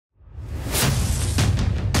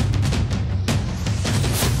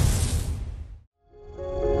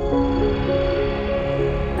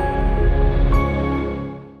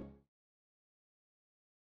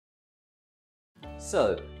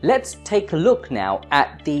So let's take a look now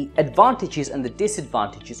at the advantages and the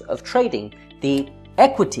disadvantages of trading the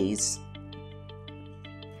equities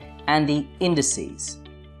and the indices.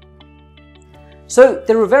 So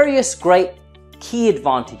there are various great key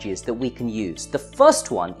advantages that we can use. The first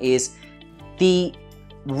one is the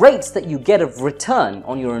rates that you get of return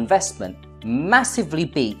on your investment massively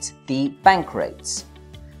beat the bank rates.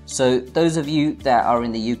 So those of you that are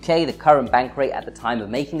in the UK, the current bank rate at the time of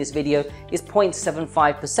making this video is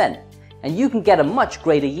 0.75%. And you can get a much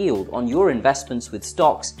greater yield on your investments with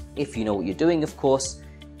stocks, if you know what you're doing, of course,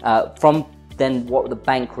 from then what the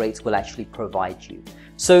bank rates will actually provide you.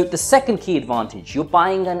 So the second key advantage, you're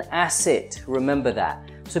buying an asset, remember that.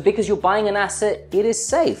 So because you're buying an asset, it is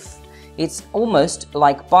safe. It's almost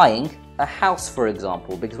like buying a house, for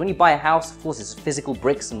example, because when you buy a house, of course, it's physical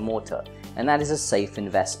bricks and mortar, and that is a safe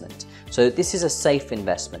investment. So this is a safe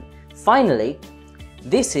investment. Finally,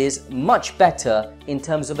 this is much better in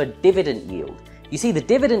terms of a dividend yield. You see, the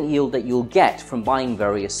dividend yield that you'll get from buying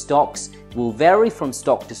various stocks will vary from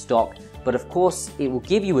stock to stock, but of course, it will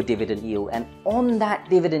give you a dividend yield, and on that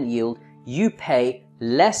dividend yield, you pay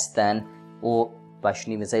less than, or I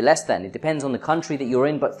shouldn't even say less than, it depends on the country that you're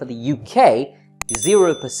in, but for the UK,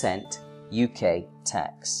 0% UK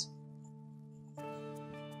tax.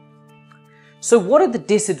 So what are the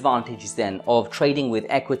disadvantages then of trading with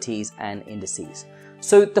equities and indices?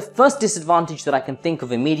 So the first disadvantage that I can think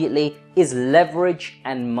of immediately is leverage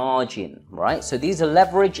and margin, right? So these are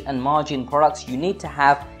leverage and margin products. You need to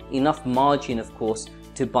have enough margin, of course,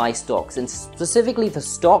 to buy stocks. And specifically for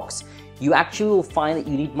stocks, you actually will find that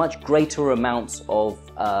you need much greater amounts of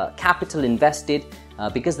capital invested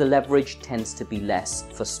because the leverage tends to be less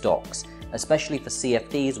for stocks, especially for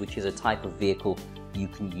CFDs, which is a type of vehicle you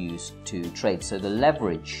can use to trade. So the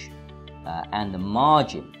leverage and the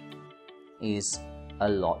margin is a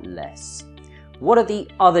lot less. What are the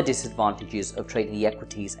other disadvantages of trading the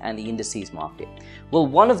equities and the indices market? Well,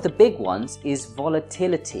 one of the big ones is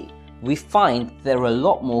volatility. We find there are a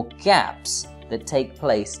lot more gaps that take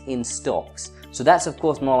place in stocks. So that's of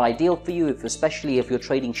course not ideal for you, especially if you're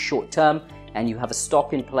trading short term and you have a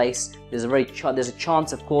stock in place. There's a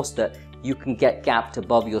chance, of course, that you can get gapped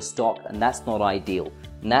above your stock, and that's not ideal.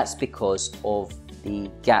 And that's because of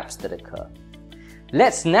the gaps that occur.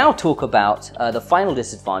 Let's now talk about the final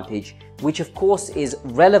disadvantage, which of course is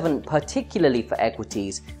relevant particularly for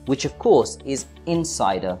equities, which of course is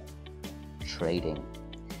insider trading.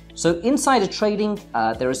 So insider trading,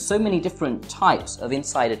 there are so many different types of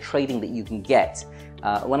insider trading that you can get.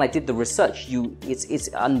 When I did the research, it's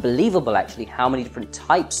unbelievable actually how many different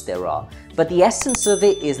types there are. But the essence of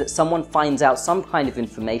it is that someone finds out some kind of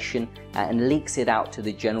information and leaks it out to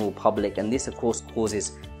the general public, and this of course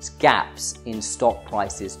causes gaps in stock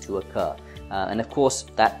prices to occur. And of course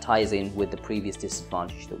that ties in with the previous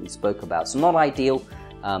disadvantage that we spoke about. So not ideal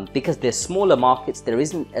because they're smaller markets, there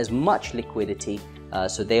isn't as much liquidity,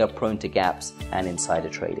 so they are prone to gaps and insider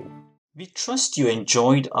trading. We trust you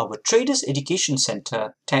enjoyed our Traders Education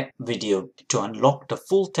Center tech video. To unlock the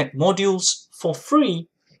full tech modules for free,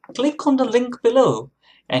 click on the link below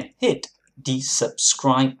and hit the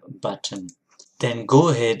subscribe button. Then go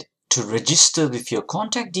ahead to register with your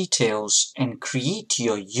contact details and create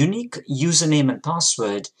your unique username and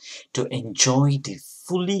password to enjoy the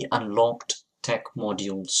fully unlocked tech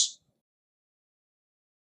modules.